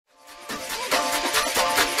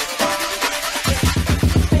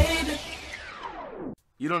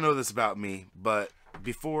You don't know this about me, but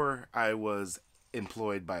before I was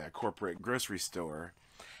employed by a corporate grocery store,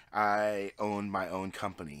 I owned my own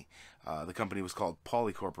company. The company was called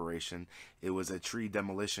Poly Corporation. It was a tree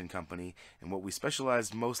demolition company, and what we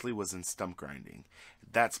specialized mostly was in stump grinding.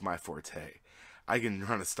 That's my forte. I can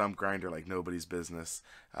run a stump grinder like nobody's business.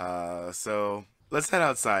 So let's head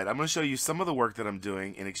outside. I'm going to show you some of the work that I'm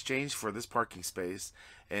doing in exchange for this parking space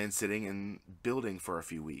and sitting and building for a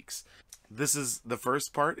few weeks. This is the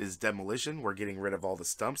first part, is demolition. We're getting rid of all the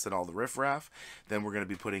stumps and all the riffraff. Then we're going to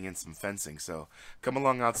be putting in some fencing. So come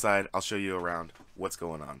along outside. I'll show you around what's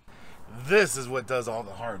going on. This is what does all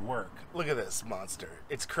the hard work. Look at this monster.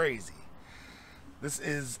 It's crazy. This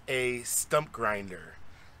is a stump grinder.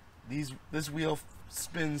 This wheel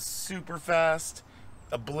spins super fast,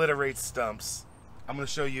 obliterates stumps. I'm going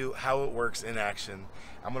to show you how it works in action.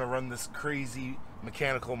 I'm going to run this crazy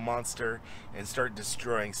mechanical monster and start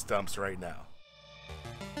destroying stumps right now.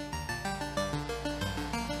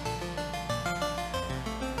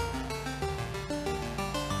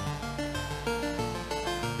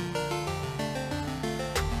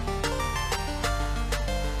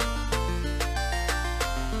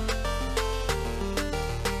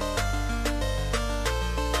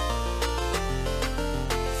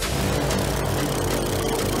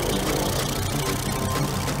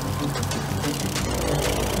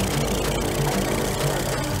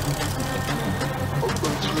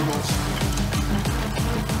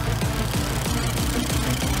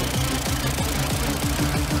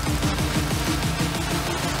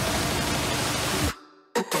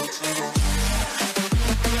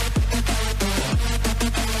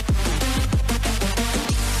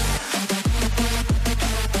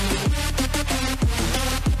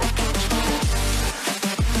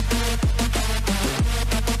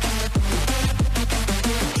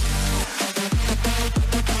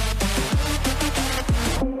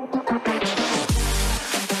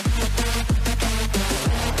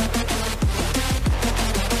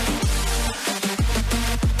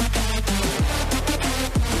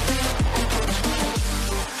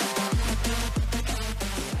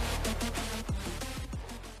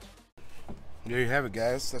 There you have it,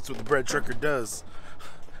 guys. That's what the bread trucker does.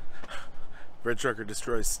 Bread trucker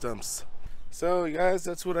destroys stumps. So, guys,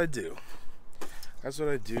 that's what I do. That's what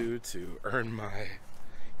I do to earn my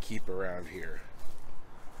keep around here.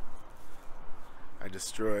 I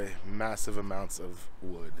destroy massive amounts of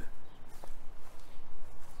wood.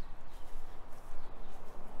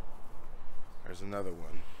 There's another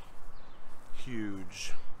one.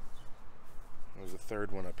 Huge. There's a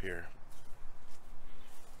third one up here.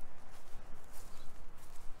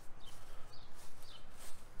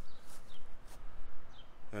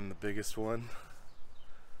 And the biggest one,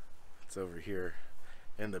 it's over here.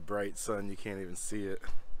 In the bright sun, you can't even see it.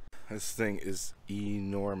 This thing is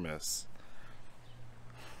enormous.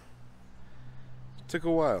 It took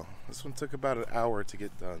a while. This one took about an hour to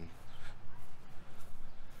get done.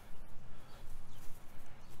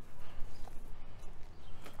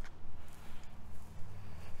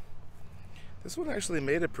 This one actually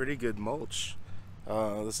made a pretty good mulch.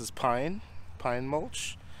 This is pine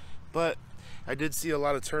mulch, but I did see a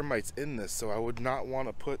lot of termites in this, so I would not want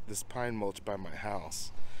to put this pine mulch by my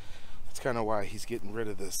house. That's kind of why he's getting rid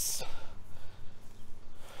of this.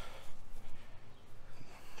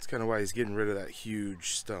 That's kind of why he's getting rid of that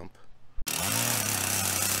huge stump.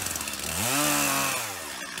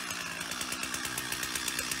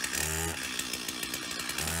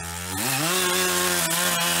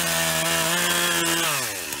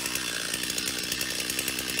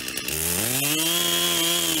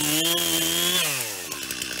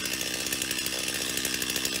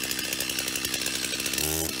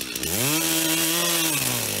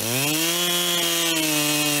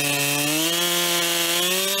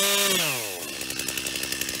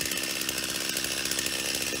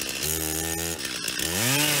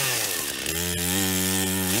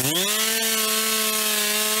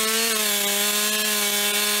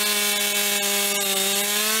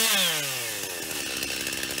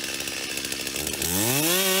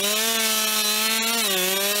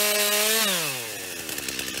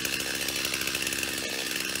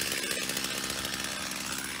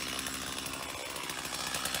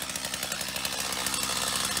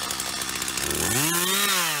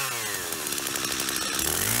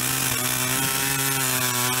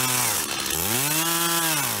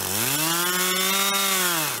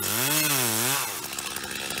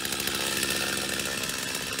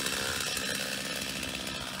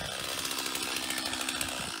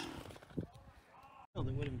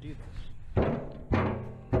 They wouldn't do this. You know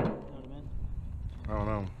what I mean? I don't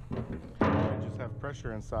know. I just have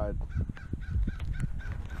pressure inside.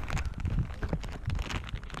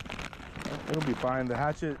 It'll be fine. The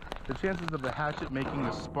hatchet, the chances of the hatchet making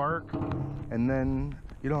a spark, and then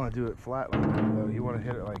you don't want to do it flat like that though. You want to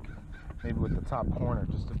hit it like maybe with the top corner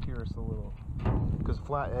just to pierce a little, because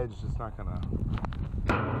flat edge is just not gonna. You know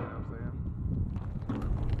what I'm saying? I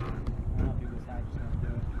don't think this hatchet's gonna do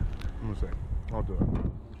it. I'm gonna say, I'll do it.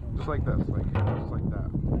 Just like this, like here, just like that.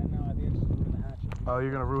 I know, I think it's just ruin the hatchet. Oh,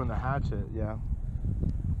 you're gonna ruin the hatchet, yeah.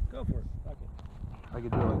 Go for it. Fuck it. I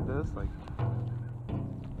could do it like this, like.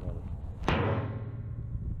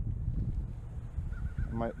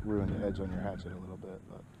 It might ruin the edge on your hatchet a little bit,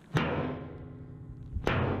 but.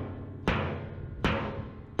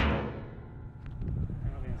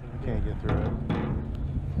 You can't get through it.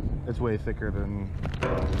 It's way thicker than. I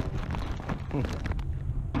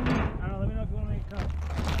don't know, let me know if you want to make a cut.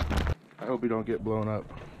 I hope you don't get blown up.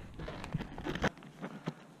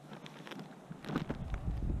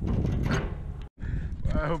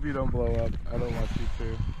 I hope you don't blow up. I don't want you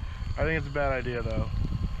to. I think it's a bad idea though.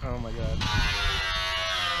 Oh my god.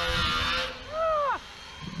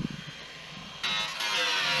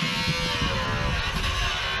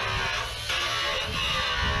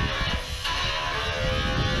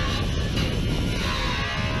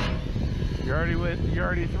 You're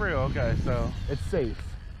already through. Okay, so it's safe.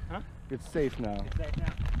 Huh? It's safe now. It's safe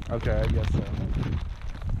now. Okay, I guess so.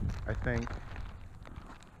 I think.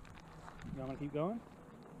 You want to keep going?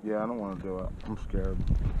 Yeah, I don't want to do it. I'm scared.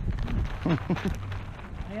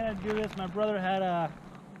 I had to do this. My brother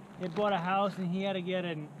he bought a house and he had to get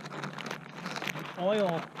an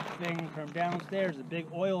oil thing from downstairs. A big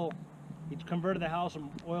oil. He converted the house from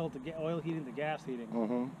oil heating to gas heating.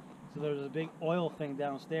 Mm-hmm. So there was a big oil thing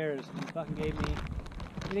downstairs. He fucking gave me.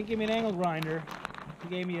 He didn't give me an angle grinder. He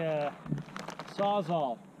gave me a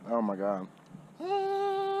sawzall. Oh my god.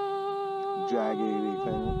 Jaggy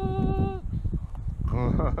thing.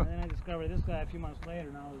 And then I discovered this guy a few months later,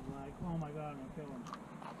 and I was like, oh my god, I'm gonna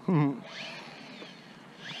kill him.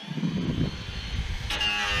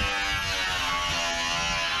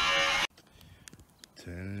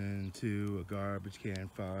 'Tending to a garbage can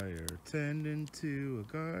fire, tending to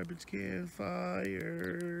a garbage can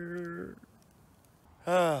fire.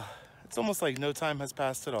 It's almost like no time has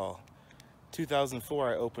passed at all.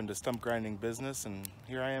 2004, I opened a stump grinding business, and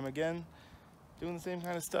here I am again, doing the same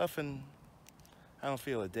kind of stuff, and I don't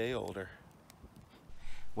feel a day older.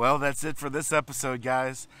 Well, that's it for this episode,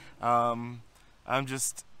 guys. I'm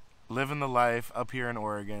just living the life up here in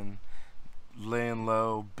Oregon, laying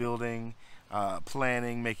low, building,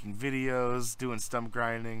 planning, making videos, doing stump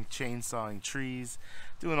grinding, chainsawing trees,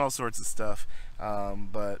 doing all sorts of stuff.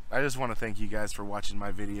 But I just want to thank you guys for watching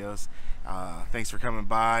my videos. Thanks for coming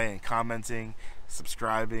by and commenting,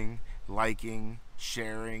 subscribing, liking,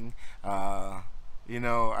 sharing. You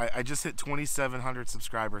know, I just hit 2,700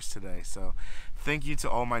 subscribers today, so thank you to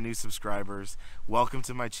all my new subscribers. Welcome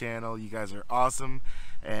to my channel. You guys are awesome,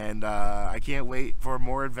 and I can't wait for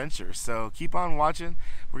more adventures. So keep on watching.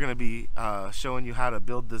 We're going to be showing you how to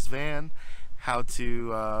build this van, how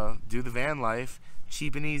to do the van life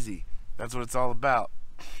cheap and easy. That's what it's all about.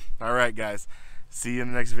 All right, guys. See you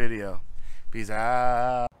in the next video. Peace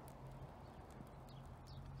out.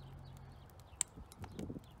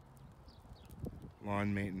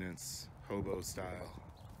 Lawn maintenance, hobo style.